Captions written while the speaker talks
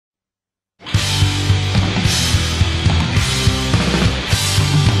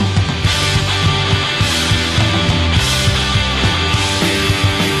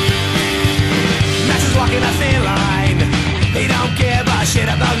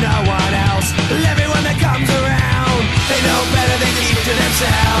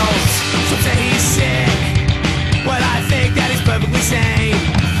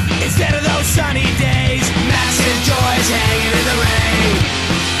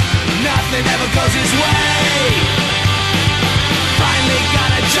goes his way. Finally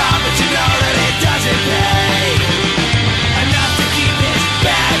got a job, but you know that it doesn't pay enough to keep his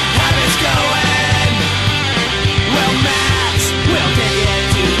bad habits going. Well, Max will take it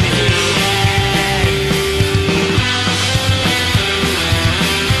to the end.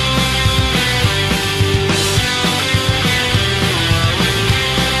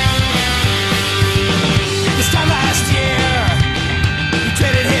 This time last year, he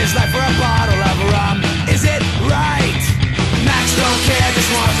traded his life for a bottle of rum. Is it right? Max don't care,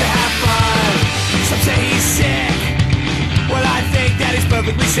 just wants to have fun. Some say he's sick. Well, I think that he's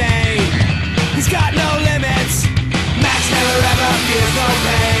perfectly sane. He's got no limits. Max never ever feels no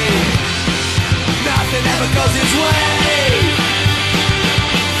pain. Nothing ever goes his way.